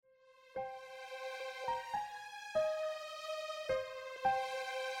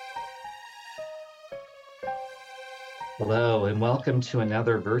Hello, and welcome to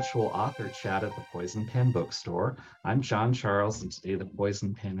another virtual author chat at the Poison Pen Bookstore. I'm John Charles, and today the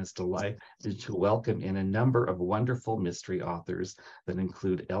Poison Pen is delighted to welcome in a number of wonderful mystery authors that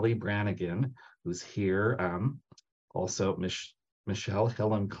include Ellie Brannigan, who's here, also Michelle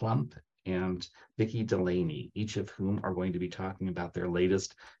Helen Klump, and Vicki Delaney, each of whom are going to be talking about their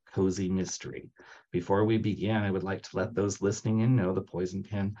latest cozy mystery. Before we begin, I would like to let those listening in know the Poison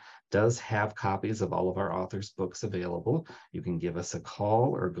Pen does have copies of all of our authors' books available. You can give us a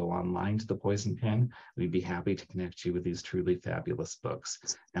call or go online to the Poison Pen. We'd be happy to connect you with these truly fabulous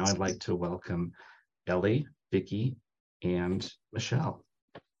books. Now I'd like to welcome Ellie, Vicki, and Michelle.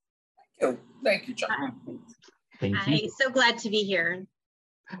 Thank you. Thank you, John. Thank you. I'm so glad to be here.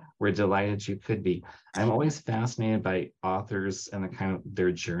 We're delighted you could be. I'm always fascinated by authors and the kind of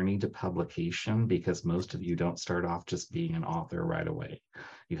their journey to publication, because most of you don't start off just being an author right away.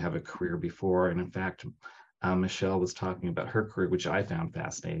 You have a career before, and in fact, Michelle was talking about her career, which I found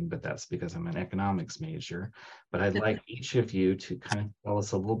fascinating, but that's because I'm an economics major. But I'd like each of you to kind of tell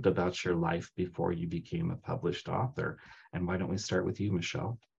us a little bit about your life before you became a published author. And why don't we start with you,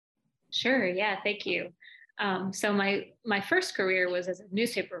 Michelle? Sure, yeah, thank you. So my first career was as a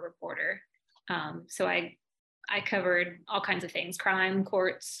newspaper reporter. So I covered all kinds of things: crime,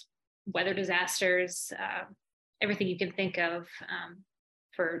 courts, weather disasters, everything you can think of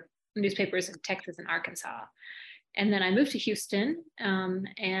for newspapers in Texas and Arkansas. And then I moved to Houston,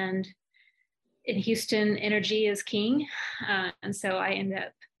 and in Houston, energy is king. And so I ended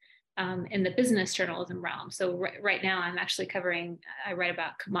up in the business journalism realm. So right now I'm actually I write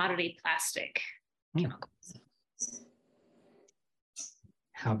about commodity plastic chemicals.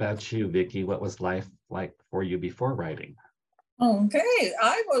 How about you, Vicki? What was life like for you before writing? Okay,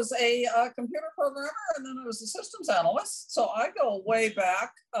 I was a computer programmer, and then I was a systems analyst. So I go way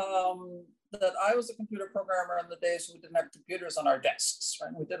back. That I was a computer programmer in the days we didn't have computers on our desks.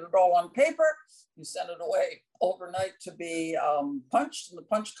 Right? We did it all on paper. You sent it away overnight to be punched in the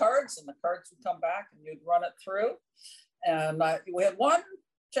punch cards, and the cards would come back, and you'd run it through. And we had one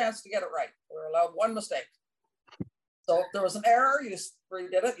chance to get it right. We were allowed one mistake. So if there was an error, you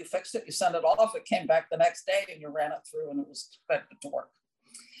redid it, you fixed it, you sent it off, it came back the next day, and you ran it through, and it was expected to work.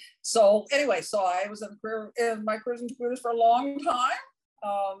 So anyway, so I was in my career in computers for a long time.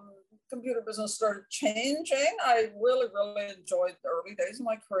 Computer business started changing. I really enjoyed the early days of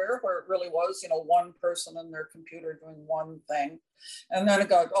my career, where it really was, one person in their computer doing one thing. And then it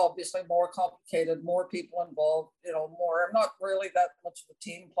got obviously more complicated, more people involved, more. I'm not really that much of a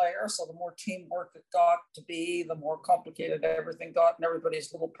team player. So the more teamwork it got to be, the more complicated everything got, and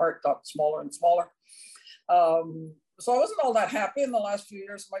everybody's little part got smaller and smaller. So I wasn't all that happy in the last few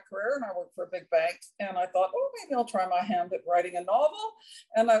years of my career, and I worked for a big bank, and I thought, maybe I'll try my hand at writing a novel.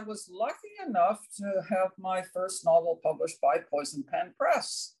 And I was lucky enough to have my first novel published by Poison Pen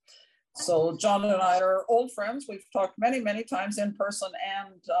Press. So John and I are old friends. We've talked many times in person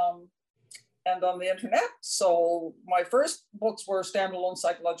and on the internet. So my first books were standalone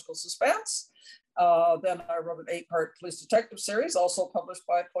psychological suspense. Then I wrote an 8-part police detective series, also published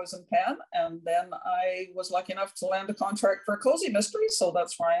by Poison Pen. And then I was lucky enough to land a contract for a cozy mystery. So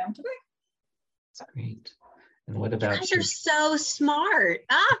that's where I am today. That's great. And what about you? Guys are so smart.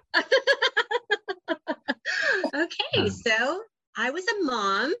 Okay, so I was a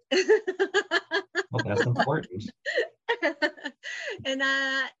mom. Well, that's important. And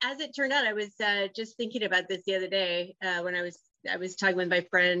as it turned out, I was just thinking about this the other day when I was talking with my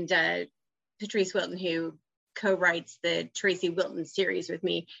friend Patrice Wilton, who co-writes the Tracy Wilton series with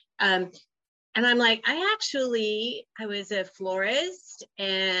me. And I'm like, I was a florist,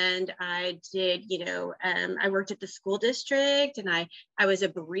 and I did, I worked at the school district, and I was a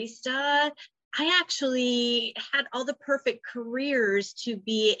barista. I actually had all the perfect careers to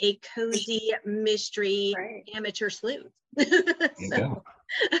be a cozy mystery amateur sleuth. So,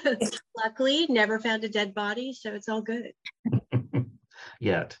 luckily, never found a dead body, so it's all good.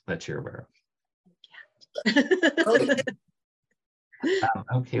 Yet, that you're aware of.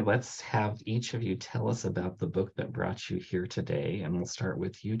 Okay, let's have each of you tell us about the book that brought you here today, and we'll start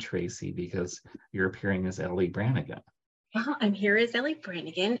with you, Tracy, because you're appearing as Ellie Brannigan. Well, I'm here as Ellie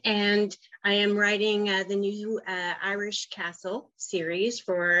Brannigan, and I am writing the new Irish Castle series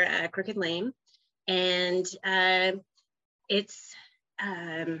for Crooked Lane, and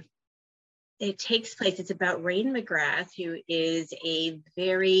it takes place. It's about Rain McGrath, who is a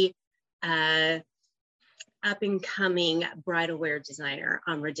very up and coming bridal wear designer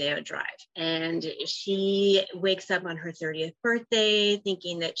on Rodeo Drive. And she wakes up on her 30th birthday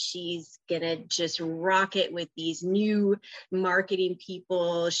thinking that she's gonna just rock it with these new marketing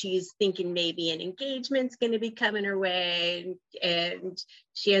people. She's thinking maybe an engagement's gonna be coming her way. And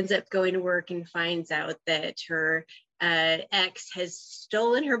she ends up going to work and finds out that her ex has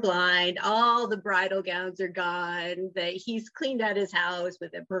stolen her blind. All the bridal gowns are gone, that he's cleaned out his house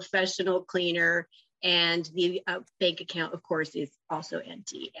with a professional cleaner, and the bank account, of course, is also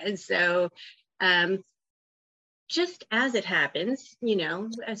empty. And so just as it happens, you know,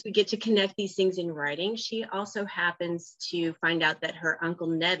 as we get to connect these things in writing, she also happens to find out that her Uncle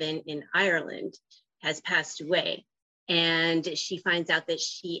Nevin in Ireland has passed away. And she finds out that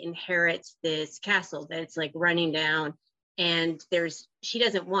she inherits this castle, that it's like running down, and she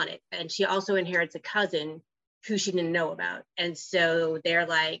doesn't want it. And she also inherits a cousin who she didn't know about. And so they're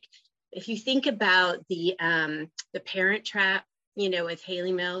like, if you think about the Parent Trap, you know, with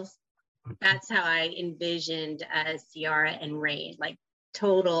Haley Mills, that's how I envisioned Ciara and Rain, like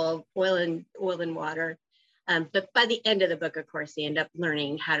total oil and water. But by the end of the book, of course, they end up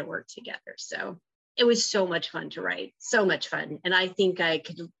learning how to work together. So it was so much fun to write, so much fun. And I think I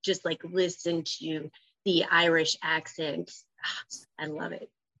could just like listen to the Irish accent. I love it.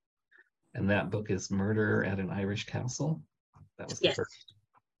 And that book is Murder at an Irish Castle. That was the first.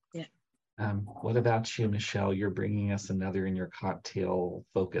 Yeah. What about you, Michelle? You're bringing us another in your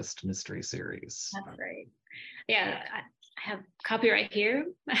cocktail-focused mystery series. That's right. Yeah, I have copyright here.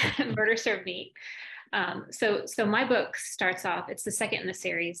 Murder Served Neat. So my book starts off. It's the second in the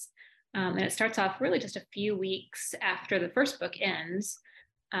series. And it starts off really just a few weeks after the first book ends.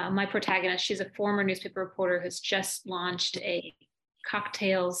 My protagonist, she's a former newspaper reporter who's just launched a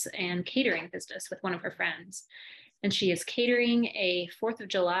cocktails and catering business with one of her friends. And she is catering a 4th of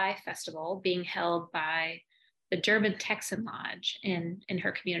July festival being held by the German Texan Lodge in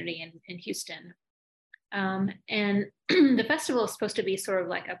her community in Houston. And the festival is supposed to be sort of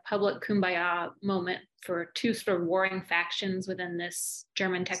like a public kumbaya moment for two sort of warring factions within this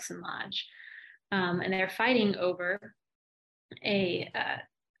German Texan Lodge. And they're fighting over a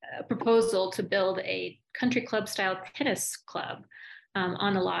proposal to build a country club style tennis club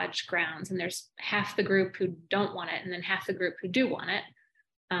on the lodge grounds. And there's half the group who don't want it and then half the group who do want it.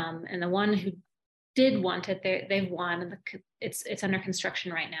 And the one who did want it, they've won, and it's under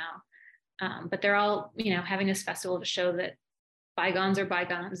construction right now. But they're all, you know, having this festival to show that bygones are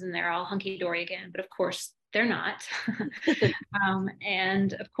bygones and they're all hunky-dory again. But of course, they're not.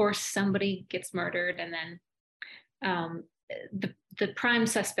 And of course, somebody gets murdered. And then the prime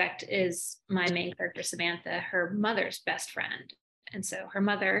suspect is my main character, Samantha, her mother's best friend. And so her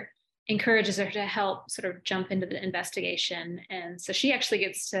mother encourages her to help sort of jump into the investigation. And so she actually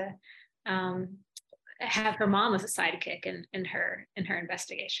gets to have her mom as a sidekick in her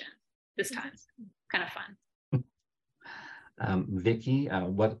investigation this time. Kind of fun. Vicki,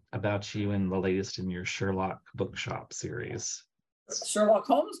 what about you and the latest in your Sherlock Bookshop series? Sherlock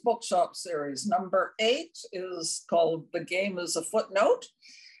Holmes Bookshop series. Number 8 is called The Game is a Footnote.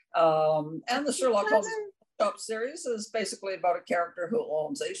 And the Sherlock Holmes Bookshop series is basically about a character who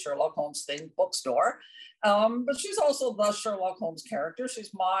owns a Sherlock Holmes themed bookstore. But she's also the Sherlock Holmes character.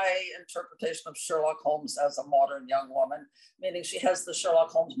 She's my interpretation of Sherlock Holmes as a modern young woman, meaning she has the Sherlock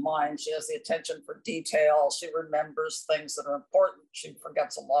Holmes mind. She has the attention for detail. She remembers things that are important. She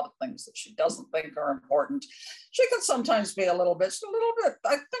forgets a lot of things that she doesn't think are important. She can sometimes be I think of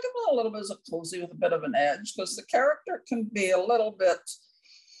her a little bit as a cozy with a bit of an edge, because the character can be a little bit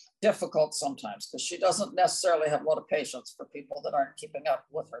difficult sometimes because she doesn't necessarily have a lot of patience for people that aren't keeping up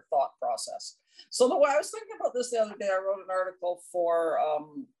with her thought process. So the way I was thinking about this the other day, I wrote an article for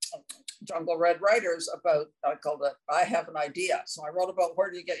Jungle Red Writers about, I called it, I Have an Idea. So I wrote about where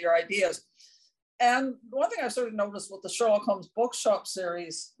do you get your ideas? And one thing I've sort of noticed with the Sherlock Holmes Bookshop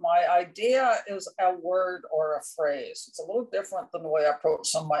series, my idea is a word or a phrase. It's a little different than the way I approach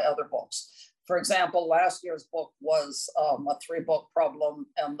some of my other books. For example, last year's book was a 3-book problem,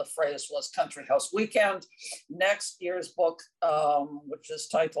 and the phrase was Country House Weekend. Next year's book, which is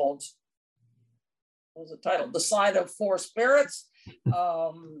titled, The Sign of Four Spirits.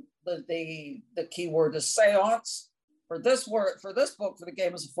 The key word is seance. For this book, for The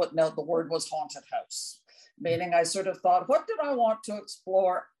Game is a Footnote, the word was haunted house, meaning I sort of thought, what did I want to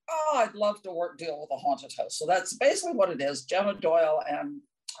explore? Oh, I'd love to deal with a haunted house. So that's basically what it is. Gemma Doyle and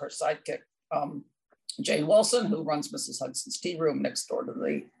her sidekick, Jane Wilson, who runs Mrs. Hudson's Tea Room next door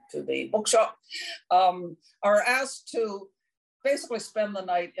to the bookshop, are asked to basically spend the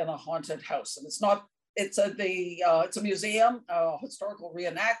night in a haunted house. And it's not it's a museum, a historical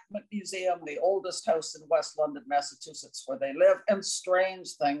reenactment museum, the oldest house in West London, Massachusetts, where they live. And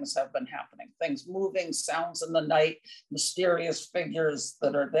strange things have been happening. Things moving, sounds in the night, mysterious figures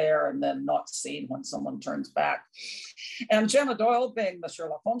that are there and then not seen when someone turns back. And Gemma Doyle, being the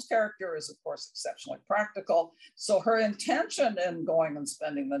Sherlock Holmes character, is of course exceptionally practical. So her intention in going and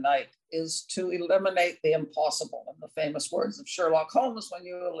spending the night is to eliminate the impossible. In the famous words of Sherlock Holmes, when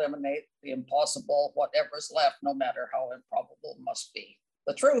you eliminate the impossible, whatever's left, no matter how improbable, must be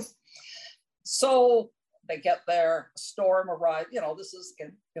the truth. So they get there, storm arrives. This is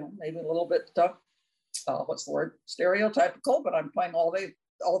maybe a little bit, what's the word, stereotypical, but I'm playing all the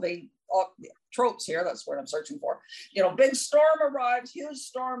tropes here. That's what I'm searching for. Big storm arrives, huge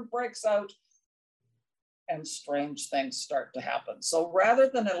storm breaks out, and strange things start to happen. So rather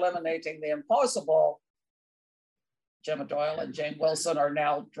than eliminating the impossible, Gemma Doyle and Jane Wilson are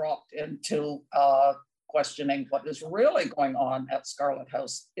now dropped into questioning what is really going on at Scarlet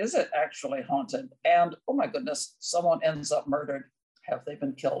House. Is it actually haunted? And oh my goodness, someone ends up murdered. Have they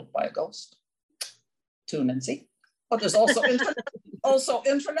been killed by a ghost? Tune and see. But there's also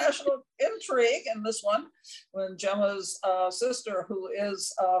international intrigue in this one, when Gemma's sister, who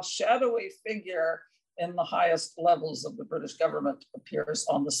is a shadowy figure in the highest levels of the British government, appears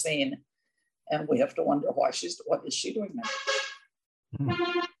on the scene, and we have to wonder what is she doing now?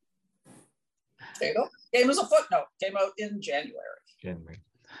 There you go. Game as a Footnote came out in January.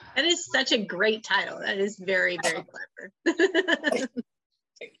 That is such a great title. That is very, very clever.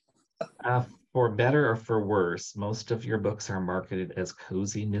 For better or for worse, most of your books are marketed as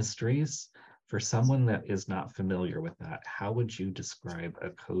cozy mysteries. For someone that is not familiar with that, how would you describe a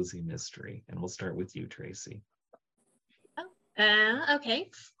cozy mystery? And we'll start with you, Tracy. Okay.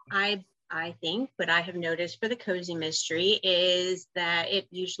 I think what I have noticed for the cozy mystery is that it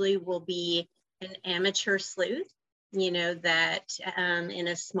usually will be an amateur sleuth, that in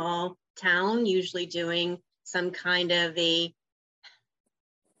a small town, usually doing some kind of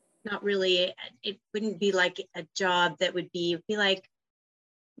not really, it wouldn't be like a job that would be like,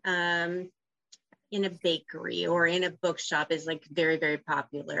 in a bakery or in a bookshop is like very, very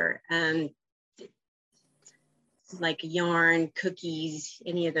popular. Like yarn, cookies,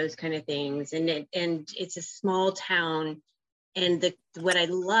 any of those kind of things. And it's a small town. And what I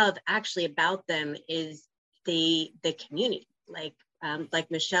love actually about them is the community. Like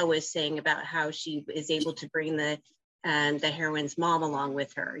Michelle was saying about how she is able to bring the heroine's mom along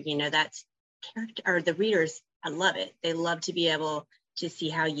with her. That's character, or the readers, I love it. They love to be able to see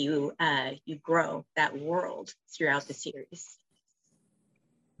how you grow that world throughout the series.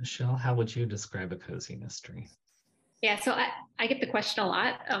 Michelle, how would you describe a cozy mystery? Yeah, so I get the question a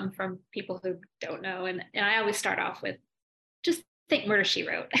lot from people who don't know, and I always start off with just think Murder, She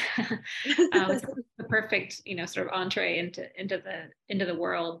Wrote. It's the perfect, sort of entree into the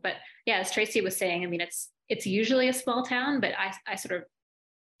world. But yeah, as Tracy was saying, I mean, it's usually a small town, but I sort of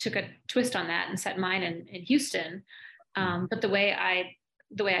took a twist on that and set mine in Houston. But the way I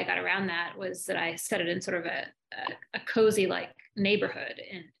got around that was that I set it in sort of a cozy like neighborhood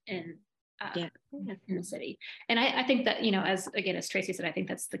in the city. And I think that, as Tracy said, I think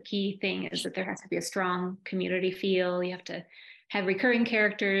that's the key thing, is that there has to be a strong community feel. You have to have recurring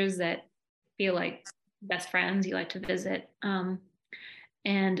characters that feel like best friends you like to visit.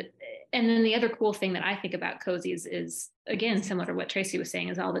 And then the other cool thing that I think about cozies is, again, similar to what Tracy was saying,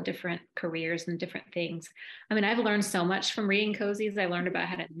 is all the different careers and different things. I mean, I've learned so much from reading cozies. I learned about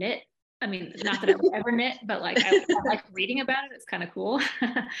how to knit. I mean, not that I would ever knit, but like I like reading about it. It's kind of cool.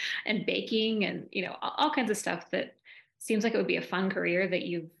 And baking and, all kinds of stuff that seems like it would be a fun career that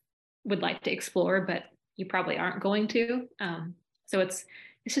you would like to explore, but you probably aren't going to. So it's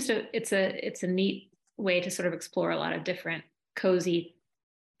just it's a neat way to sort of explore a lot of different cozy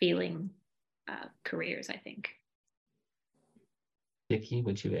feeling careers, I think. Vicki,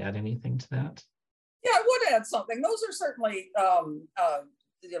 would you add anything to that? Yeah, I would add something. Those are certainly,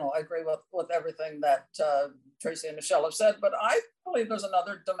 I agree with everything that Tracy and Michelle have said, but I believe there's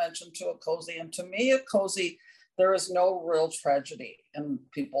another dimension to a cozy. And to me, a cozy, there is no real tragedy in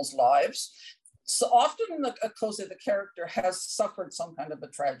people's lives. So often in a cozy, the character has suffered some kind of a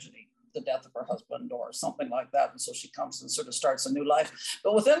tragedy, the death of her husband or something like that. And so she comes and sort of starts a new life.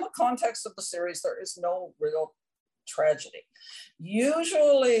 But within the context of the series, there is no real tragedy.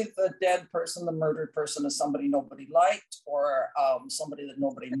 Usually the dead person, the murdered person, is somebody nobody liked, or somebody that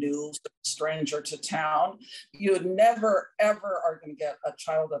nobody knew, a stranger to town. You would never, ever are going to get a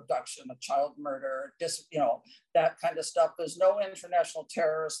child abduction, a child murder, that kind of stuff. There's no international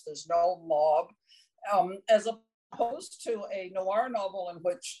terrorist, there's no mob. As opposed to a noir novel, in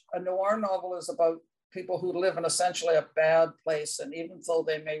which a noir novel is about people who live in essentially a bad place, and even though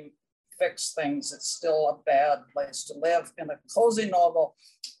they may fix things, it's still a bad place to live. In a cozy novel,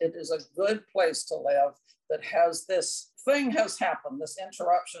 it is a good place to live that has this thing has happened, this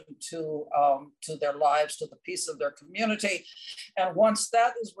interruption to their lives, to the peace of their community. And once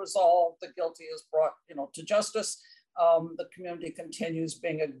that is resolved, the guilty is brought, to justice. The community continues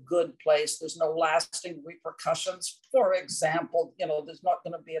being a good place. There's no lasting repercussions. For example, there's not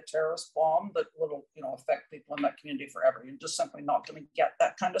going to be a terrorist bomb that will, affect people in that community forever. You're just simply not going to get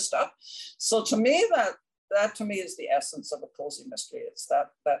that kind of stuff. So to me, that to me is the essence of a cozy mystery. It's that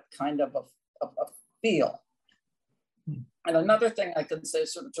kind of a feel. And another thing I can say,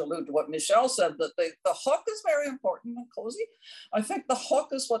 sort of to allude to what Michelle said, that the hook is very important in cozy. I think the hook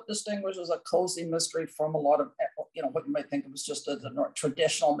is what distinguishes a cozy mystery from a lot of, what you might think of as just a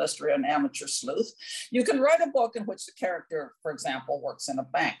traditional mystery, an amateur sleuth. You can write a book in which the character, for example, works in a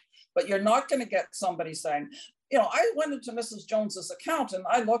bank, but you're not going to get somebody saying, I went into Mrs. Jones's account and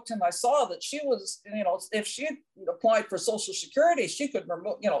I looked and I saw that she was, if she had applied for Social Security, she could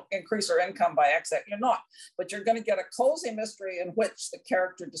remove, increase her income by X. You're not, but you're going to get a cozy mystery in which the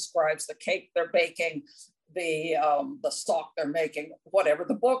character describes the cake they're baking, the stock they're making, whatever.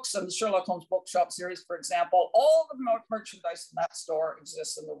 The books and the Sherlock Holmes Bookshop series, for example, all the merchandise in that store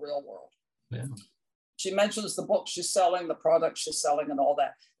exists in the real world. Yeah. She mentions the books she's selling, the products she's selling, and all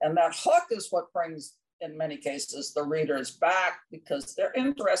that. And that hook is what brings, in many cases, the readers back, because they're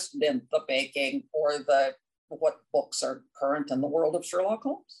interested in the baking or what books are current in the world of Sherlock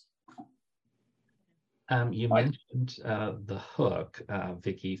Holmes. You mentioned the hook,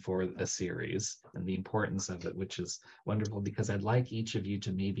 Vicki, for a series and the importance of it, which is wonderful, because I'd like each of you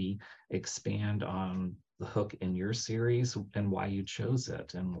to maybe expand on the hook in your series and why you chose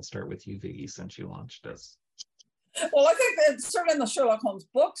it. And we'll start with you, Vicki, since you launched this. Well, I think that certainly in the Sherlock Holmes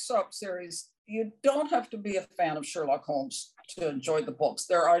Bookshop series, you don't have to be a fan of Sherlock Holmes to enjoy the books.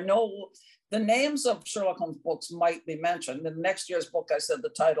 The names of Sherlock Holmes books might be mentioned. In next year's book, I said the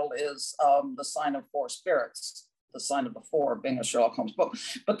title is The Sign of Four Spirits, the sign of the four being a Sherlock Holmes book.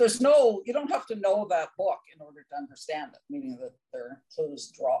 But you don't have to know that book in order to understand it, meaning that there are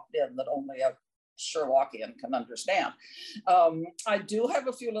clues dropped in that only a Sherlockian can understand. I do have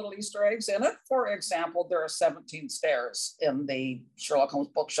a few little Easter eggs in it. For example, there are 17 stairs in the Sherlock Holmes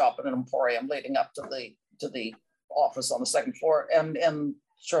bookshop in an emporium leading up to the office on the second floor. And in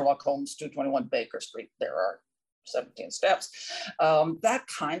Sherlock Holmes 221 Baker Street, there are 17 steps. That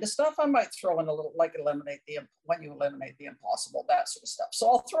kind of stuff I might throw in a little, like when you eliminate the impossible, that sort of stuff. So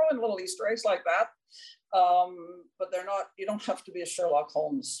I'll throw in little Easter eggs like that. But you don't have to be a Sherlock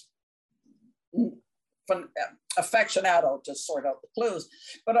Holmes aficionado to sort out the clues,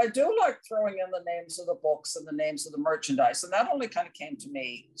 but I do like throwing in the names of the books and the names of the merchandise, and that only kind of came to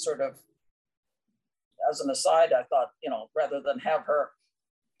me sort of as an aside. I thought, rather than have her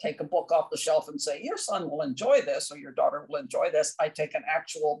take a book off the shelf and say, your son will enjoy this or your daughter will enjoy this, I take an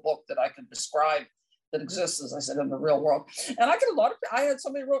actual book that I can describe that exists, as I said, in the real world. And I had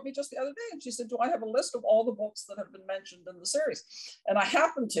somebody wrote me just the other day and she said, do I have a list of all the books that have been mentioned in the series? And I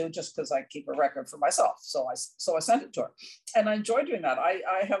happened to, just because I keep a record for myself. So I sent it to her. And I enjoy doing that.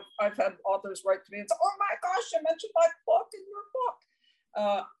 I've had authors write to me and say, oh my gosh, you mentioned my book in your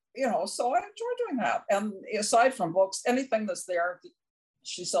book. So I enjoy doing that. And aside from books, anything that's there,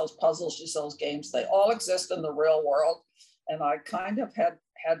 she sells puzzles, she sells games, they all exist in the real world. And I kind of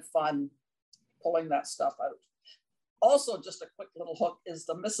had fun pulling that stuff out. Also, just a quick little hook is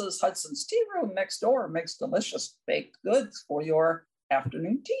the Mrs. Hudson's Tea Room next door makes delicious baked goods for your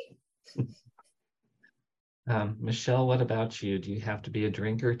afternoon tea. Michelle, what about you? Do you have to be a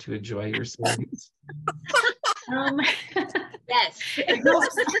drinker to enjoy your series? Yes.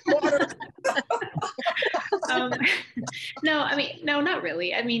 No, not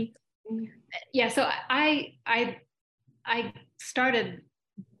really. Yeah, so I started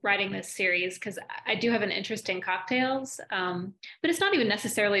writing this series because I do have an interest in cocktails, but it's not even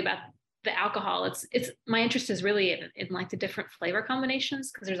necessarily about the alcohol. It's my interest is really in like the different flavor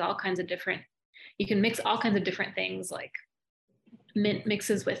combinations, because there's all kinds of different, you can mix all kinds of different things, like mint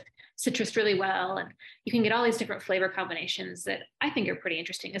mixes with citrus really well, and you can get all these different flavor combinations that I think are pretty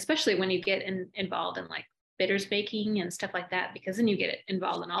interesting, especially when you get involved in like bitters baking and stuff like that, because then you get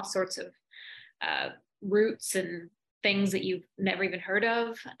involved in all sorts of roots and things that you've never even heard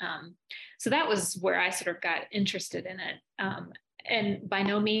of. So that was where I sort of got interested in it. And by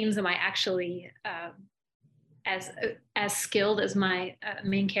no means am I actually as skilled as my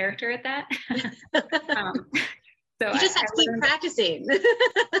main character at that. So you just have to keep practicing.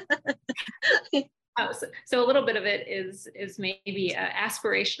 So a little bit of it is maybe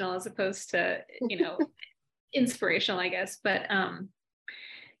aspirational as opposed to, you know, inspirational, I guess. But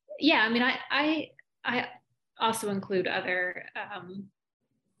yeah, I mean, I also include other,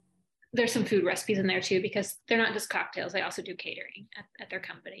 there's some food recipes in there too, because they're not just cocktails. I also do catering at their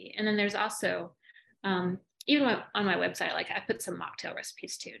company. And then there's also, even on my website, like I put some mocktail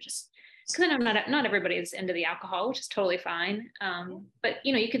recipes too, just because I know not everybody is into the alcohol, which is totally fine. But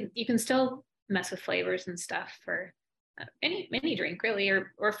you know, you can still mess with flavors and stuff for any drink really,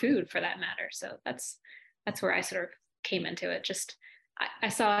 or food for that matter. So that's where I sort of came into it. Just I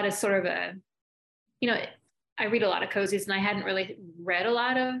saw it as sort of a, you know, I read a lot of cozies and I hadn't really read a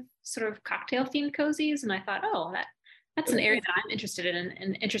lot of sort of cocktail themed cozies, and I thought, oh, that's an area that I'm interested in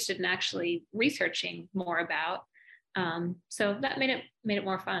and interested in actually researching more about. So that made it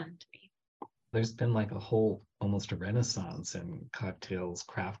more fun to me. There's been like a whole, almost a renaissance in cocktails,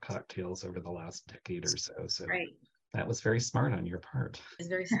 craft cocktails over the last decade or so. So Right. That was very smart on your part. It's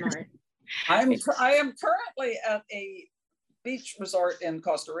very smart. I am currently at a beach resort in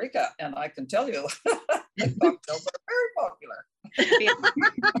Costa Rica, and I can tell you the cocktails are very popular.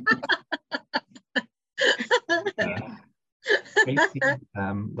 Tracy,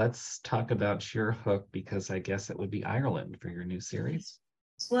 let's talk about your hook, because I guess it would be Ireland for your new series.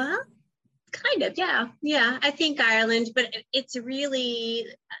 Well, kind of, yeah. I think Ireland, but it's really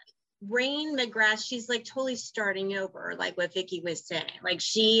Rain McGrath. She's like totally starting over, like what Vicki was saying. Like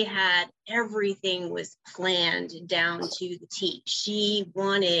she had everything was planned down to the T. She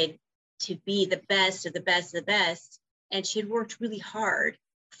wanted to be the best of the best of the best, and she had worked really hard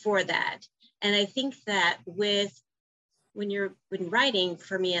for that. And I think that when writing,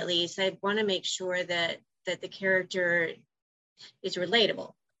 for me at least, I want to make sure that the character is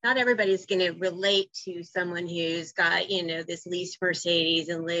relatable. Not everybody's going to relate to someone who's got, you know, this leased Mercedes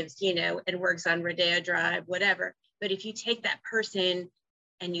and lives, you know, and works on Rodeo Drive, whatever. But if you take that person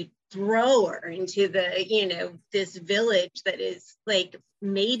and you throw her into the, you know, this village that is like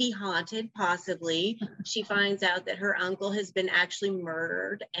maybe haunted, possibly, she finds out that her uncle has been actually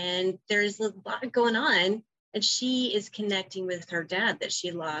murdered and there's a lot going on. And she is connecting with her dad that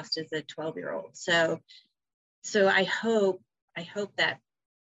she lost as a 12-year-old. So I hope that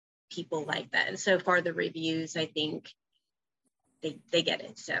people like that. And so far the reviews, I think they get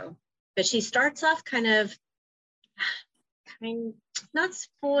it. So, but she starts off kind of not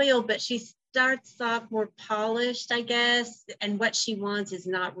spoiled, but she starts off more polished, I guess. And what she wants is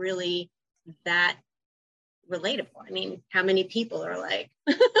not really that relatable. I mean, how many people are like,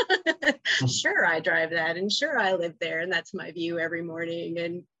 sure, I drive that, and sure, I live there, and that's my view every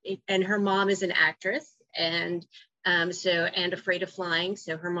morning. And her mom is an actress, and afraid of flying,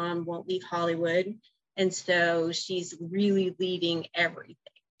 so her mom won't leave Hollywood, and so she's really leaving everything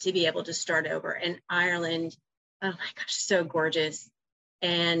to be able to start over. And Ireland, oh my gosh, so gorgeous.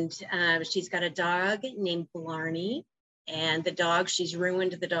 And she's got a dog named Blarney, and the dog, she's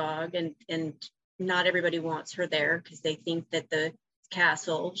ruined the dog, and not everybody wants her there because they think that the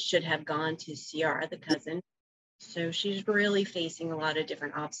castle should have gone to Ciara, the cousin. So she's really facing a lot of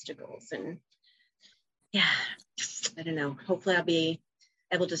different obstacles. And yeah, I don't know. Hopefully I'll be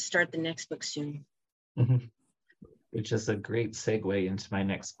able to start the next book soon. Mm-hmm. Which is a great segue into my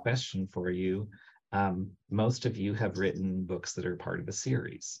next question for you. Most of you have written books that are part of a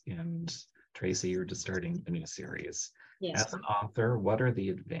series, and Tracy, you're just starting a new series. Yes. As an author, what are the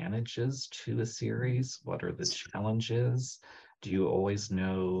advantages to a series? What are the challenges? Do you always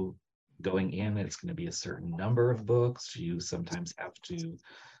know going in it's going to be a certain number of books? Do you sometimes have to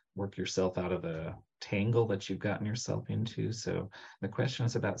work yourself out of a tangle that you've gotten yourself into? So the question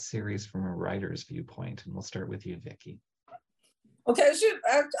is about series from a writer's viewpoint, and we'll start with you, Vicki. Okay,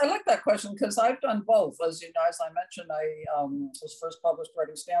 I like that question because I've done both. As you know, as I mentioned, I was first published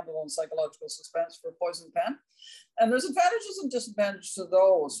writing standalone psychological suspense for Poison Pen, and there's advantages and disadvantages to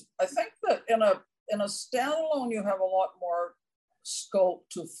those. I think that in a standalone, you have a lot more scope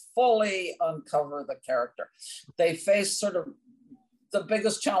to fully uncover the character. They face sort of the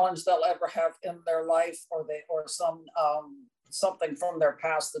biggest challenge they'll ever have in their life, or something from their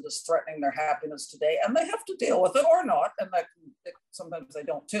past that is threatening their happiness today, and they have to deal with it or not, and sometimes they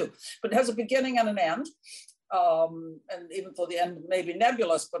don't too. But it has a beginning and an end, and even though the end may be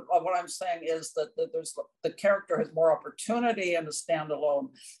nebulous, but what I'm saying is that the character has more opportunity in a standalone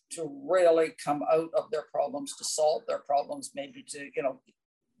to really come out of their problems, to solve their problems, maybe to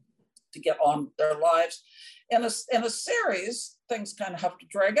get on their lives. In a series, things kind of have to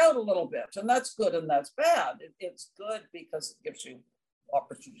drag out a little bit, and that's good and that's bad. It's good because it gives you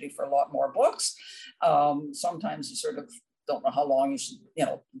opportunity for a lot more books. Sometimes you sort of don't know how long you should,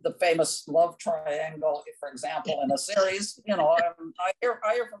 the famous love triangle, for example, in a series, I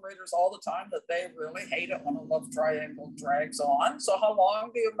hear from readers all the time that they really hate it when a love triangle drags on. So how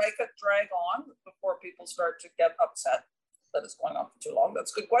long do you make it drag on before people start to get upset that it's going on for too long?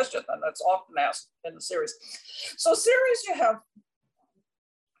 That's a good question, and that's often asked in the series. So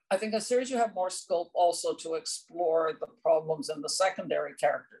I think a series you have more scope also to explore the problems in the secondary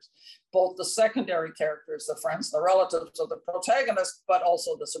characters, both the secondary characters, the friends, the relatives of the protagonist, but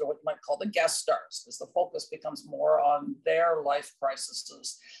also the sort of what you might call the guest stars, because the focus becomes more on their life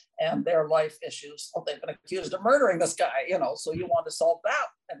crises and their life issues. Oh, they've been accused of murdering this guy, so you want to solve that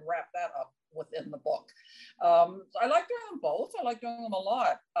and wrap that up within the book. I like doing them both. I like doing them a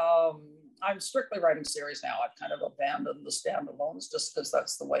lot. I'm strictly writing series now. I've kind of abandoned the standalones just because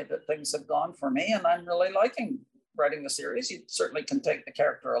that's the way that things have gone for me. And I'm really liking writing the series. You certainly can take the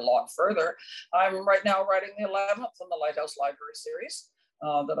character a lot further. I'm right now writing the 11th in the Lighthouse Library series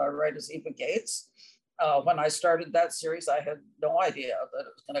that I write as Eva Gates. When I started that series, I had no idea that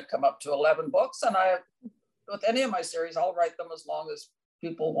it was going to come up to 11 books. And with any of my series, I'll write them as long as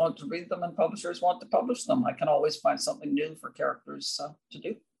people want to read them and publishers want to publish them. I can always find something new for characters to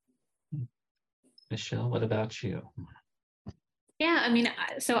do. Michelle, what about you? Yeah, I mean,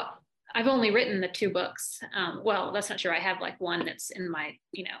 so I've only written the 2 books. Well, that's not true. I have like one that's in my,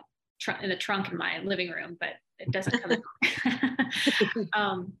 in the trunk in my living room, but it doesn't come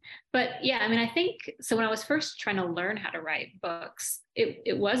out. But yeah, I mean, I think, so when I was first trying to learn how to write books,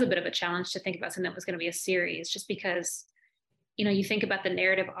 it was a bit of a challenge to think about something that was going to be a series, just because, you think about the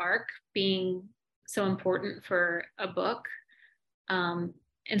narrative arc being so important for a book.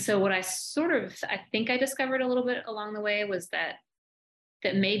 And so what I think I discovered a little bit along the way was that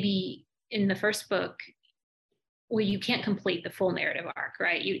maybe in the first book, well, you can't complete the full narrative arc,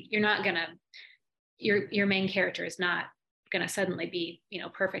 right? You're not gonna, your main character is not gonna suddenly be,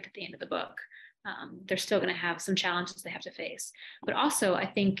 perfect at the end of the book. They're still gonna have some challenges they have to face. But also, I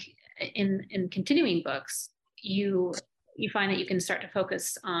think in continuing books, you find that you can start to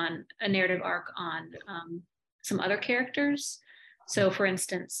focus on a narrative arc on some other characters. So for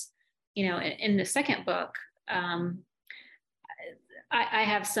instance, in the second book, I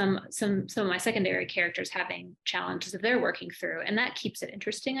have some of my secondary characters having challenges that they're working through, and that keeps it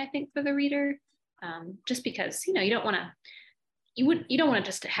interesting, I think, for the reader. Just because, you don't want to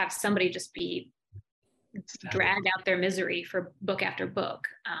just have somebody just be dragged out their misery for book after book.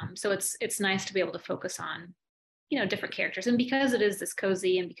 So it's nice to be able to focus on, different characters. And because it is this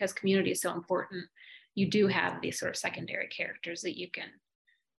cozy and because community is so important, you do have these sort of secondary characters that you can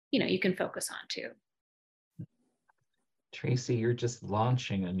focus on too. Tracy, you're just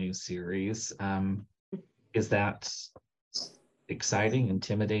launching a new series. Is that exciting,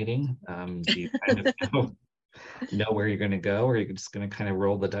 intimidating? Do you kind of know where you're going to go, or are you just going to kind of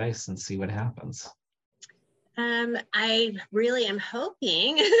roll the dice and see what happens? I really am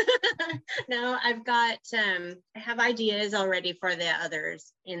hoping. No, I have ideas already for the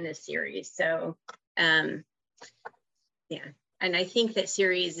others in this series. So, yeah. And I think that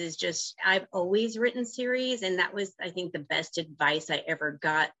series is I've always written series. And that was, I think, the best advice I ever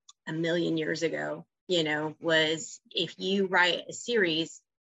got a million years ago, was if you write a series,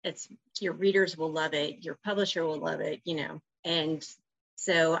 your readers will love it. Your publisher will love it, And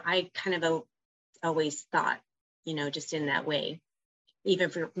so I kind of always thought, just in that way, even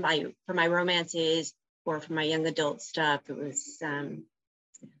for my romances or for my young adult stuff, it was, Do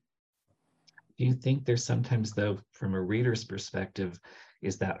you think there's sometimes, though, from a reader's perspective,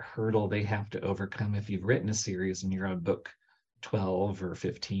 is that hurdle they have to overcome? If you've written a series and you're on book 12 or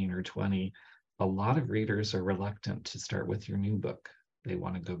 15 or 20, a lot of readers are reluctant to start with your new book. They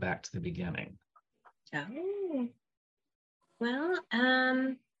want to go back to the beginning. Oh, well,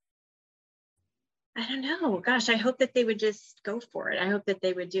 I don't know. Gosh, I hope that they would just go for it. I hope that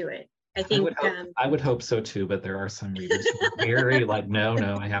they would do it. I think I would hope so too, but there are some readers who are very like, no,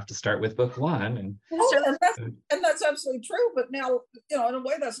 I have to start with book 1. And that's absolutely true. But now, in a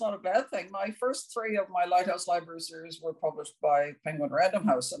way, that's not a bad thing. My first 3 of my Lighthouse Library series were published by Penguin Random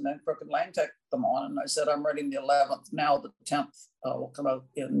House, and then Crooked Lang took them on. And I said, I'm writing the 11th now. The 10th will come out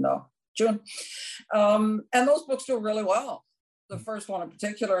in June. And those books do really well. The first one in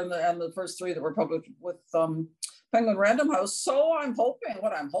particular, and the first 3 that were published with Penguin Random House. So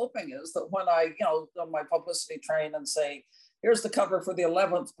what I'm hoping is that when I, on my publicity train and say, here's the cover for the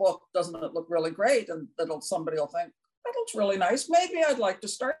 11th book, doesn't it look really great? And somebody will think, that looks really nice. Maybe I'd like to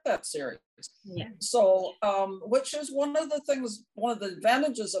start that series. Yeah. So, which is one of the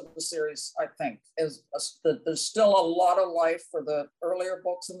advantages of the series, I think, is that there's still a lot of life for the earlier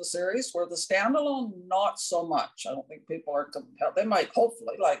books in the series, where the standalone, not so much. I don't think people are compelled. They might,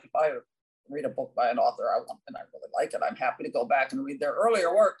 hopefully, like if I read a book by an author I want and I really like it, I'm happy to go back and read their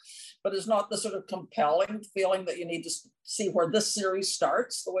earlier work, but it's not the sort of compelling feeling that you need to see where this series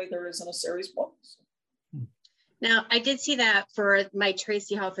starts the way there is in a series book. Now, I did see that for my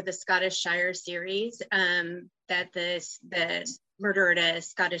Tracy Hall for the Scottish Shire series, that the Murder at a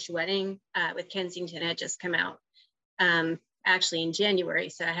Scottish Wedding with Kensington had just come out, actually in January.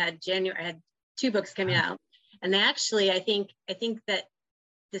 So I had 2 books coming out, and actually I think that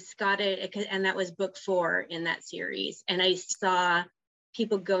the Scottish, and that was book 4 in that series, and I saw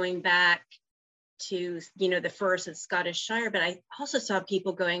people going back to the first of Scottish Shire, but I also saw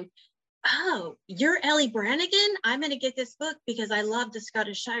people going, oh, you're Ellie Brannigan? I'm going to get this book because I love the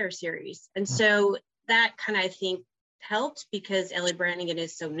Scottish Shire series. And so that kind of, I think, helped because Ellie Brannigan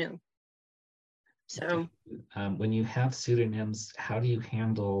is so new. So when you have pseudonyms, how do you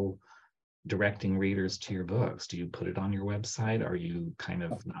handle directing readers to your books? Do you put it on your website? Are you kind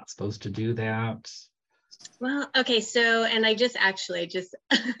of not supposed to do that? Well, okay, so, and I was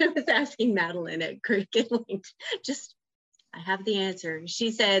asking Madeline at Cricket Link, I have the answer.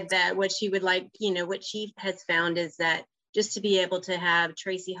 She said that what she would like, what she has found is that just to be able to have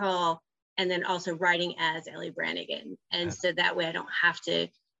Tracy Hall and then also writing as Ellie Brannigan. And so that way I don't have to,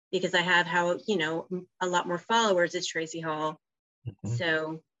 because I have a lot more followers as Tracy Hall. Mm-hmm.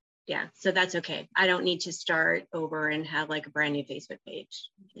 So yeah, so that's okay. I don't need to start over and have like a brand new Facebook page.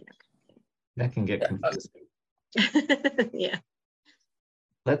 That can get confusing. Yeah.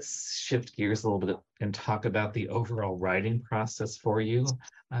 Let's shift gears a little bit and talk about the overall writing process for you.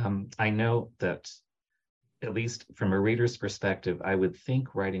 I know that, at least from a reader's perspective, I would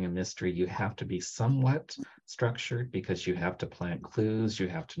think writing a mystery, you have to be somewhat structured because you have to plant clues, you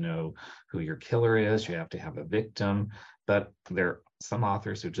have to know who your killer is, you have to have a victim, but there are some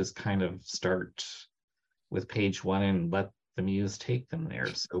authors who just kind of start with page 1 and let the muse take them there.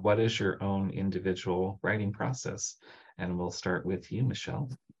 So what is your own individual writing process? And we'll start with you, Michelle.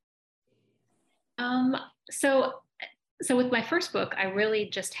 So with my first book, I really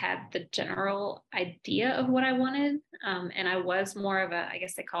just had the general idea of what I wanted. And I was more of I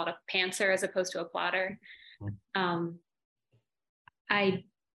guess they call it a pantser as opposed to a plotter. I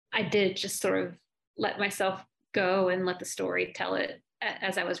did just sort of let myself go and let the story tell it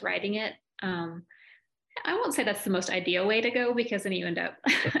as I was writing it. I won't say that's the most ideal way to go, because then you end up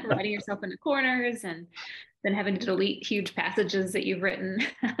writing yourself into corners and then having to delete huge passages that you've written.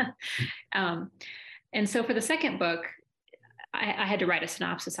 And so for the second book, I had to write a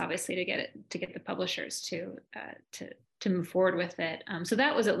synopsis, obviously, to get the publishers to move forward with it. So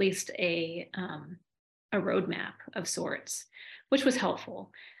that was at least a roadmap of sorts, which was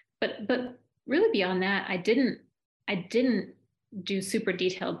helpful. But really beyond that, I didn't do super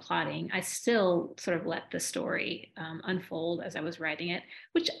detailed plotting. I still sort of let the story unfold as I was writing it,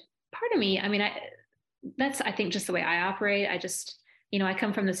 which part of me, that's, I think, just the way I operate. I just, I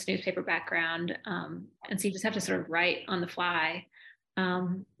come from this newspaper background. And so you just have to sort of write on the fly.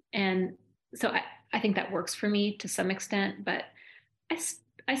 And so I think that works for me to some extent, but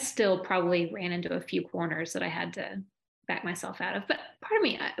I still probably ran into a few corners that I had to back myself out of. But part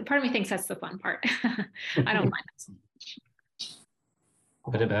of me thinks that's the fun part. I don't mind that so much.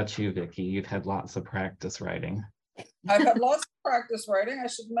 What about you, Vicki? You've had lots of practice writing. I've had lots of practice writing. I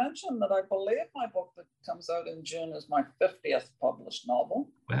should mention that I believe my book that comes out in June is my 50th published novel.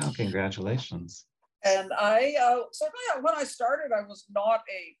 Wow, congratulations. And I certainly, when I started, I was not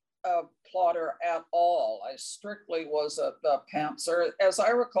a plotter at all. I strictly was a pantser. As I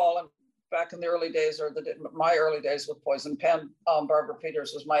recall, back in the early days, or my early days with Poison Pen, Barbara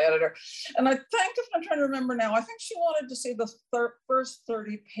Peters was my editor. And I think, if I'm trying to remember now, I think she wanted to see the first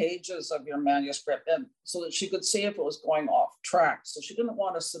 30 pages of your manuscript, and so that she could see if it was going off track. So she didn't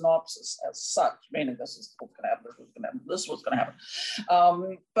want a synopsis as such, meaning this is what's going to happen, this was going to happen, this was going to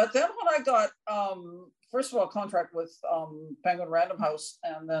happen. But then when I got, first of all, a contract with Penguin Random House,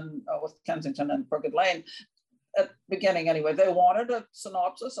 and then with Kensington and Crooked Lane, at the beginning anyway, they wanted a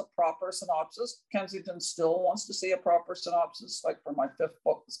synopsis, a proper synopsis. Kensington still wants to see a proper synopsis, like for my 5th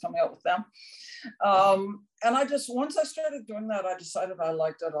book that's coming out with them. And once I started doing that, I decided I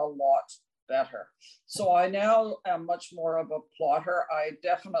liked it a lot better. So I now am much more of a plotter. I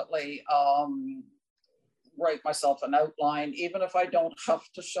definitely write myself an outline, even if I don't have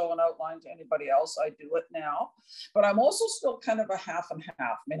to show an outline to anybody else. I do it now, but I'm also still kind of a half and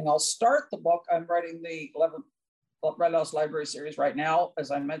half, meaning I'll start the book. I'm writing the Red House Library series right now.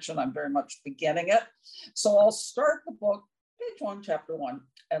 As I mentioned, I'm very much beginning it. So I'll start the book, page 1, chapter 1,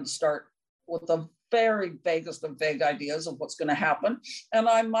 and start with the very vaguest of vague ideas of what's going to happen. And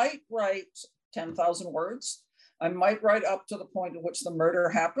I might write 10,000 words. I might write up to the point at which the murder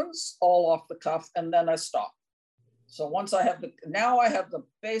happens, all off the cuff, and then I stop. So once I have now I have the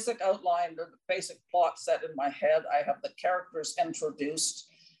basic outline, or the basic plot set in my head. I have the characters introduced,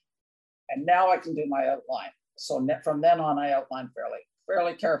 and now I can do my outline. So from then on, I outline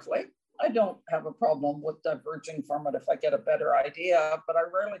fairly carefully. I don't have a problem with diverging from it if I get a better idea, but I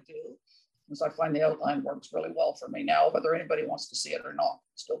rarely do, because I find the outline works really well for me now, whether anybody wants to see it or not.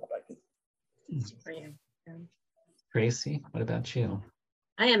 Still what I do. For you. Tracy, what about you?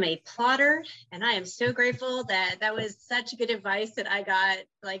 I am a plotter, and I am so grateful that that was such good advice that I got.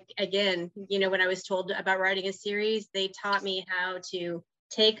 Like, again, you know, when I was told about writing a series, they taught me how to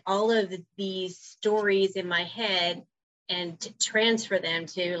take all of these stories in my head and to transfer them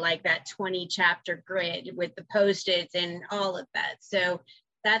to like that 20 chapter grid with the Post-its and all of that. So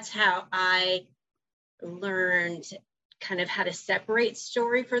that's how I learned kind of how to separate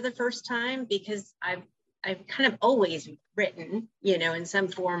story for the first time, because I've kind of always written, you know, in some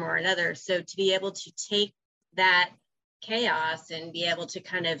form or another. So to be able to take that chaos and be able to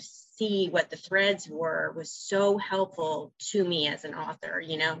kind of see what the threads were was so helpful to me as an author,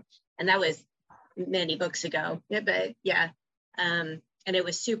 you know, and that was many books ago, but yeah. And it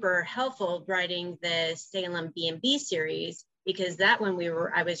was super helpful writing the Salem B&B series, because that one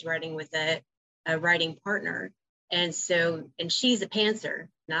I was writing with a writing partner. And so, and she's a pantser,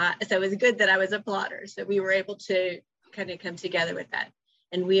 so it was good that I was a plotter. So we were able to kind of come together with that.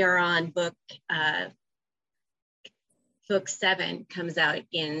 And we are on book 7 comes out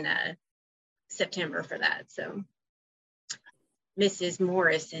in September for that. So Mrs.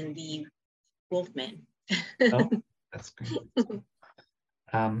 Morris and the Wolfman. Oh, that's great.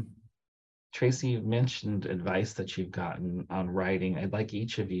 Tracy, you mentioned advice that you've gotten on writing. I'd like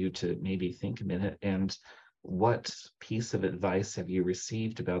each of you to maybe think a minute, and what piece of advice have you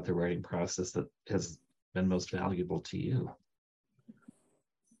received about the writing process that has been most valuable to you?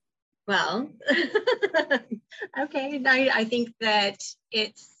 Well, okay, I think that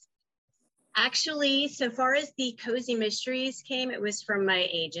it's actually, so far as the Cozy Mysteries came, it was from my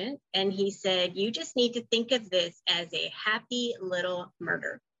agent, and he said, you just need to think of this as a happy little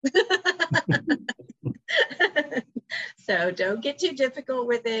murder. So don't get too difficult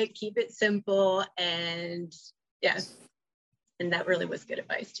with it, keep it simple, and yeah, and that really was good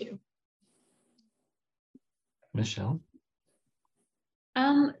advice too. Michelle?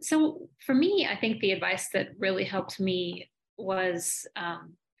 So for me, I think the advice that really helped me was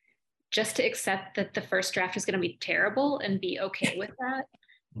just to accept that the first draft is going to be terrible and be okay with that.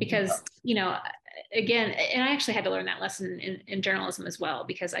 Because, you know, again, and I actually had to learn that lesson in journalism as well,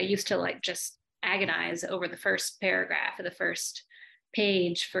 because I used to like just agonize over the first paragraph or the first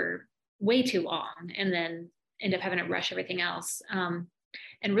page for way too long, and then end up having to rush everything else.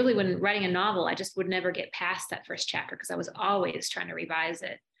 And really, when writing a novel, I just would never get past that first chapter because I was always trying to revise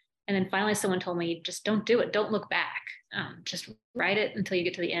it. And then finally someone told me, just don't do it. Don't look back. Just write it until you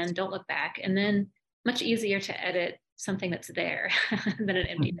get to the end. Don't look back. And then much easier to edit something that's there than an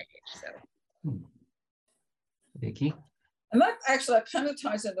empty page. So, Vicki? And that actually kind of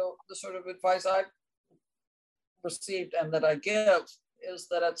ties into the sort of advice I've received and that I give, is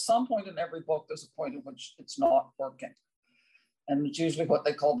that at some point in every book, there's a point in which it's not working. And it's usually what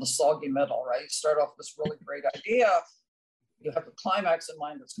they call the soggy middle, right? You start off with this really great idea, you have the climax in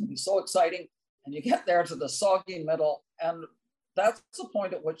mind that's going to be so exciting, and you get there to the soggy middle, and that's the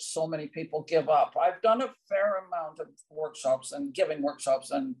point at which so many people give up. I've done a fair amount of workshops and giving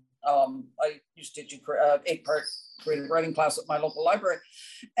workshops, and I used to teach 8-part creative writing class at my local library,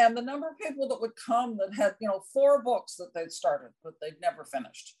 and the number of people that would come that had 4 books that they'd started but they'd never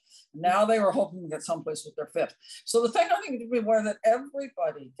finished. Now they were hoping to get someplace with their 5th. So the thing I think to be aware that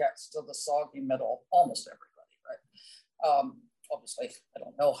everybody gets to the soggy middle, almost everybody, right? Obviously, I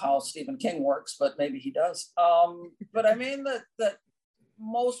don't know how Stephen King works, but maybe he does. But I mean that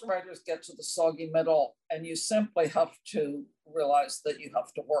most writers get to the soggy middle, and you simply have to realize that you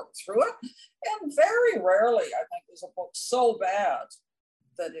have to work through it. And very rarely, I think, is a book so bad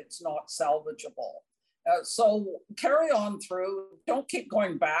that it's not salvageable. So carry on through. Don't keep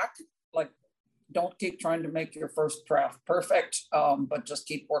going back. Like, don't keep trying to make your first draft perfect, but just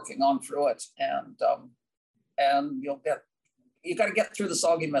keep working on through it, and you got to get through the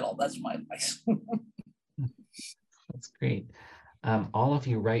soggy middle. That's my advice. That's great. All of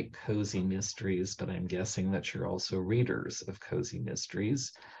you write cozy mysteries, but I'm guessing that you're also readers of cozy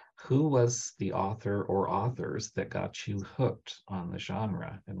mysteries. who was the author or authors that got you hooked on the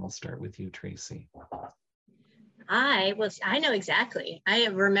genre? And we'll start with you, Tracy. I know exactly. I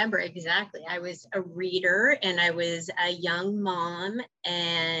remember exactly. I was a reader and I was a young mom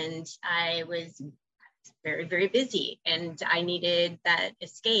and I was very, very busy and I needed that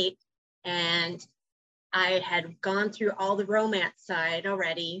escape. And I had gone through all the romance side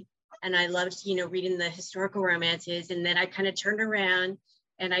already. And I loved, reading the historical romances. And then I kind of turned around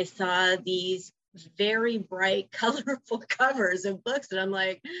and I saw these very bright, colorful covers of books. And I'm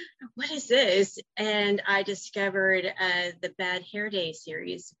like, what is this? And I discovered the Bad Hair Day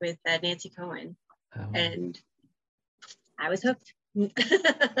series with Nancy Cohen. And I was hooked.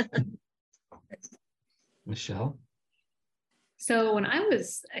 Michelle? So when I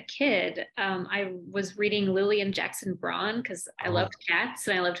was a kid, I was reading Lillian Jackson Braun because I loved cats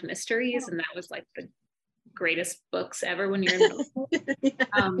and I loved mysteries. And that was like the greatest books ever when you're in middle school.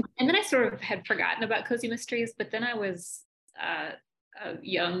 And then I sort of had forgotten about cozy mysteries, but then I was a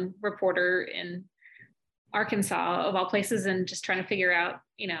young reporter in Arkansas of all places and just trying to figure out,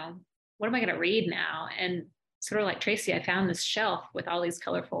 what am I going to read now? And sort of like Tracy, I found this shelf with all these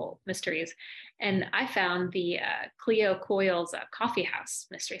colorful mysteries. And I found the Cleo Coyle's Coffee House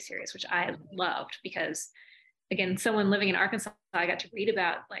mystery series, which I loved because, again, someone living in Arkansas, I got to read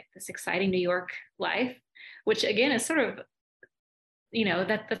about like this exciting New York life, which again is sort of,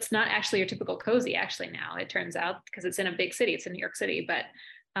 that's not actually your typical cozy actually now, it turns out, because it's in a big city, it's in New York City, but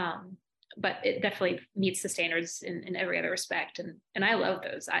it definitely meets the standards in every other respect. And I love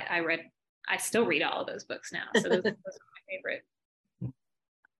those. I still read all of those books now. So those are my favorite.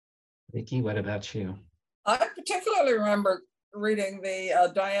 Vicki, what about you? I particularly remember reading the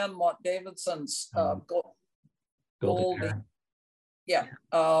Diane Mott Davidson's Goldie. Yeah,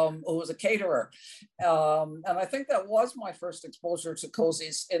 who was a caterer. And I think that was my first exposure to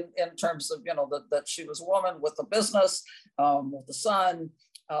cozies in terms of, that she was a woman with a business, with the son.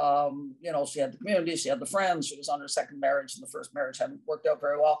 She had the community, she had the friends, she was on her second marriage and the first marriage hadn't worked out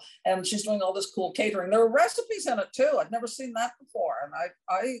very well. And she's doing all this cool catering. There were recipes in it too. I'd never seen that before. And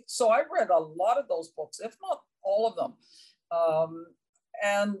so I read a lot of those books, if not all of them.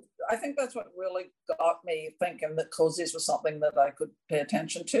 And I think that's what really got me thinking that cozies was something that I could pay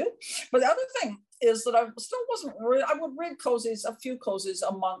attention to. But the other thing is that I still wasn't really, I would read cozies, a few cozies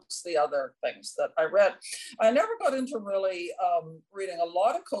amongst the other things that I read. I never got into really reading a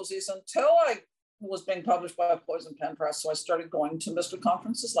lot of cozies until I was being published by Poison Pen Press. So I started going to mystery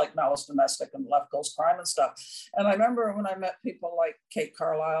conferences like Malice Domestic and Left Coast Crime and stuff. And I remember when I met people like Kate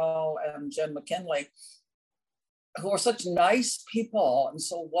Carlisle and Jen McKinley, who are such nice people and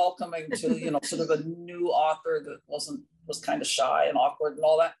so welcoming to, sort of a new author that was kind of shy and awkward and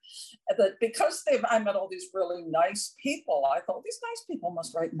all that. That because I met all these really nice people, I thought these nice people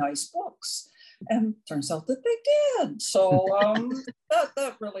must write nice books. And turns out that they did. So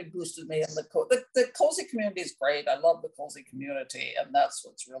that really boosted me. And the cozy community is great. I love the cozy community. And that's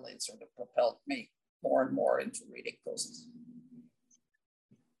what's really sort of propelled me more and more into reading cozies.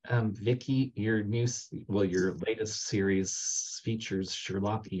 Vicki, your latest series features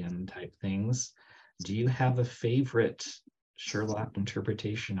Sherlockian type things. Do you have a favorite Sherlock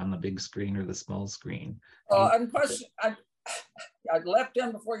interpretation on the big screen or the small screen? I leapt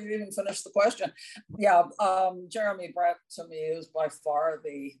in before you even finished the question. Yeah, Jeremy Brett to me is by far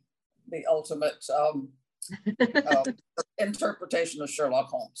the ultimate interpretation of Sherlock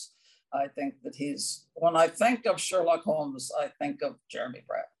Holmes. I think that when I think of Sherlock Holmes, I think of Jeremy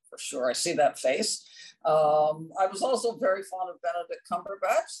Brett for sure. I see that face. I was also very fond of Benedict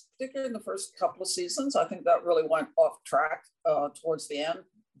Cumberbatch, particularly in the first couple of seasons. I think that really went off track towards the end,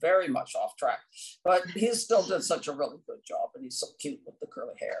 very much off track. But he still did such a really good job, and he's so cute with the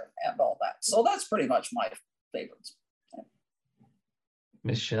curly hair and all that. So that's pretty much my favorites.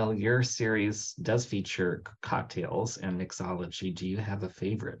 Michelle, your series does feature cocktails and mixology. Do you have a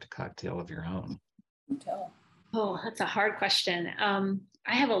favorite cocktail of your own? Oh, that's a hard question.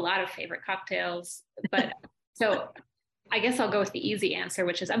 I have a lot of favorite cocktails, but so I guess I'll go with the easy answer,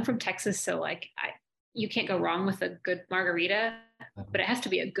 which is I'm from Texas. So you can't go wrong with a good margarita, but it has to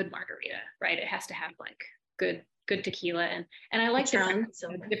be a good margarita, right? It has to have like good tequila. And I like different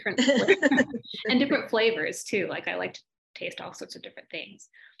and different flavors too. Like I like to taste all sorts of different things.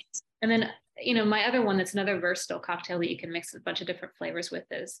 And then, my other one that's another versatile cocktail that you can mix a bunch of different flavors with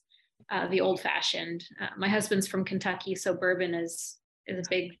is the old fashioned. My husband's from Kentucky, so bourbon is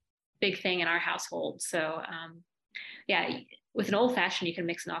a big thing in our household. So with an old fashioned, you can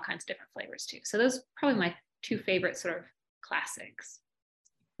mix in all kinds of different flavors too. So those are probably my two favorite sort of classics.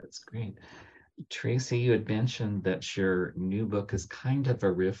 That's great. Tracy, you had mentioned that your new book is kind of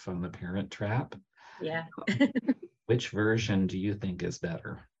a riff on The Parent Trap. Yeah. Which version do you think is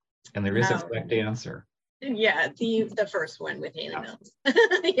better? And there is a correct answer. Yeah, the first one with Hayley Mills.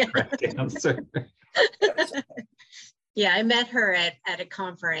 Yeah. Correct answer. Yeah, I met her at a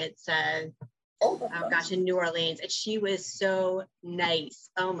conference, oh gosh, in New Orleans, and she was so nice.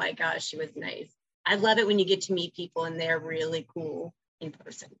 Oh my gosh, she was nice. I love it when you get to meet people and they're really cool in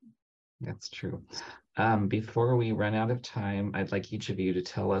person. That's true. Before we run out of time, I'd like each of you to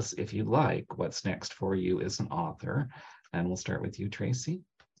tell us, if you like, what's next for you as an author. And we'll start with you, Tracy.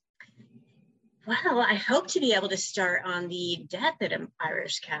 Well, I hope to be able to start on the Death at an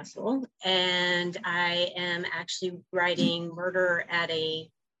Irish Castle. And I am actually writing Murder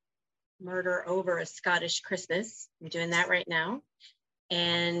Over a Scottish Christmas. I'm doing that right now.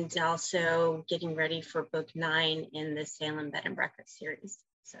 And also getting ready for book 9 in the Salem Bed and Breakfast series.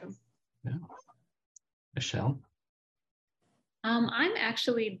 So, yeah. Michelle? I'm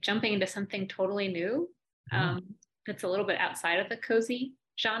actually jumping into something totally new. That's a little bit outside of the cozy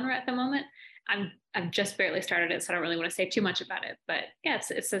genre at the moment. I've just barely started it, so I don't really want to say too much about it. But yeah,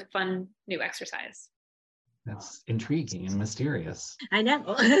 it's a fun new exercise. That's intriguing and mysterious. I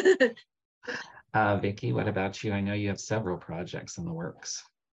know. Vicki, what about you? I know you have several projects in the works.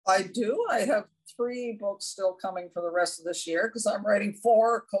 I do. I have 3 books still coming for the rest of this year because I'm writing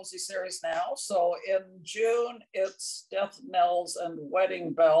 4 cozy series now. So in June, it's Death Knells and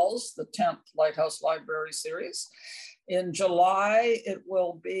Wedding Bells, the 10th Lighthouse Library series. In July, it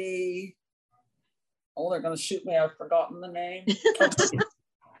will be, oh, they're going to shoot me. I've forgotten the name.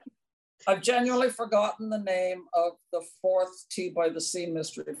 I've genuinely forgotten the name of the 4th Tea by the Sea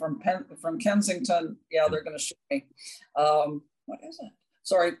mystery from Kensington. Yeah, they're going to shoot me. What is it?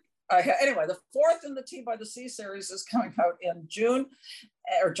 Sorry. Anyway, the 4th in the Tea by the Sea series is coming out in June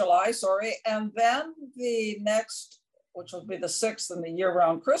or July, sorry. And then the next, which will be the 6th in the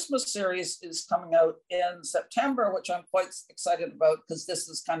year-round Christmas series, is coming out in September, which I'm quite excited about because this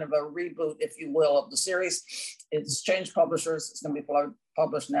is kind of a reboot, if you will, of the series. It's changed publishers. It's going to be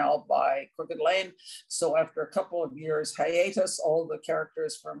published now by Crooked Lane. So after a couple of years hiatus, all the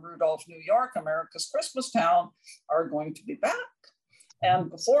characters from Rudolph, New York, America's Christmas Town, are going to be back.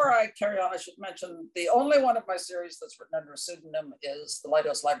 And before I carry on, I should mention the only one of my series that's written under a pseudonym is the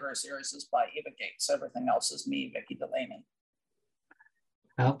Lighthouse Library series is by Eva Gates. Everything else is me, Vicki Delaney.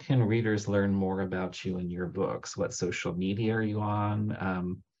 How can readers learn more about you and your books? What social media are you on?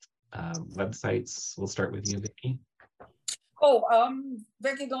 Websites? We'll start with you, Vicki.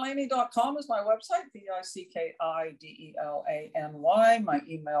 VickiDelaney.com is my website, VickiDelaney. My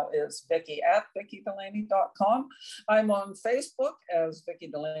email is Vicki@VickiDelaney.com. I'm on Facebook as Vicki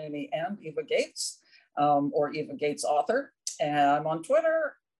Delaney and Eva Gates, or Eva Gates author. And I'm on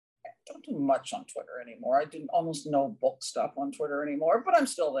Twitter. I don't do much on Twitter anymore. I do almost no book stuff on Twitter anymore, but I'm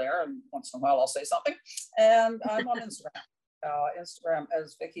still there. And once in a while I'll say something. And I'm on Instagram, Instagram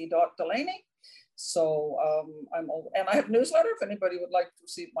as Vicki.Delaney. So and I have a newsletter if anybody would like to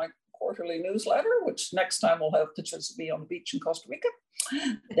receive my quarterly newsletter, which next time we'll have pictures of me on the beach in Costa Rica.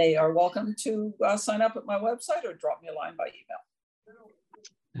 They are welcome to sign up at my website or drop me a line by email.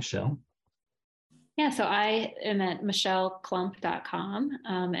 Michelle? Yeah, so I am at michelleclump.com,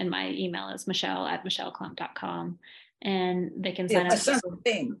 and my email is michelle@michelleclump.com, and they can sign up.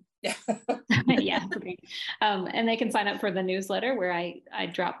 Yeah. Yeah. And they can sign up for the newsletter where I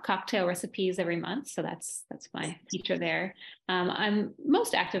drop cocktail recipes every month. So that's my feature there. I'm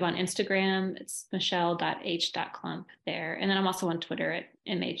most active on Instagram. It's michelle.h.clump there. And then I'm also on Twitter at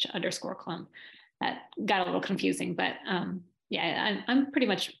mh_clump. That got a little confusing, but yeah, I'm pretty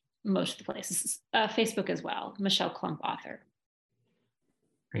much most of the places. Facebook as well, Michelle Clump author.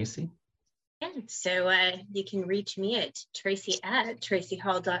 Tracy? Yeah, so you can reach me at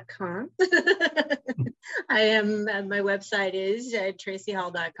tracy@tracyhall.com. I am, my website is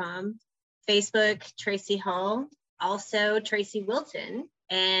tracyhall.com. Facebook, Tracy Hall, also Tracy Wilton,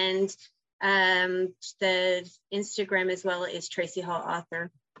 and the Instagram as well is Tracy Hall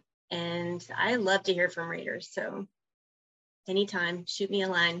Author. And I love to hear from readers, so anytime, shoot me a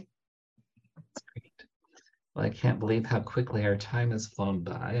line. That's great. Well, I can't believe how quickly our time has flown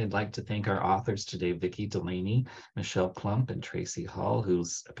by. I'd like to thank our authors today, Vicki Delaney, Michelle Clump, and Tracy Hall,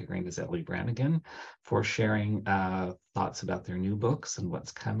 who's appearing as Ellie Brannigan, for sharing thoughts about their new books and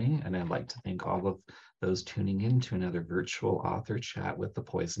what's coming. And I'd like to thank all of those tuning in to another virtual author chat with the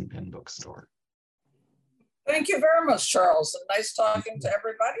Poison Pen Bookstore. Thank you very much, Charles. And nice talking to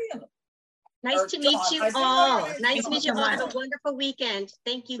everybody. And nice to meet you all. Nice to meet you all. Have a wonderful weekend.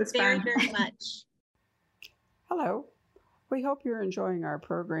 Thank you very, very much. Hello, We hope you're enjoying our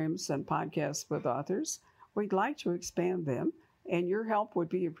programs and podcasts with authors. We'd like to expand them, and your help would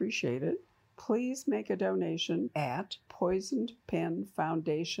be appreciated. Please make a donation at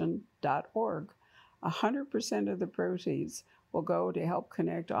poisonedpenfoundation.org. 100% of the proceeds will go to help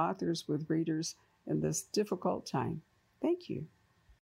connect authors with readers in this difficult time. Thank you.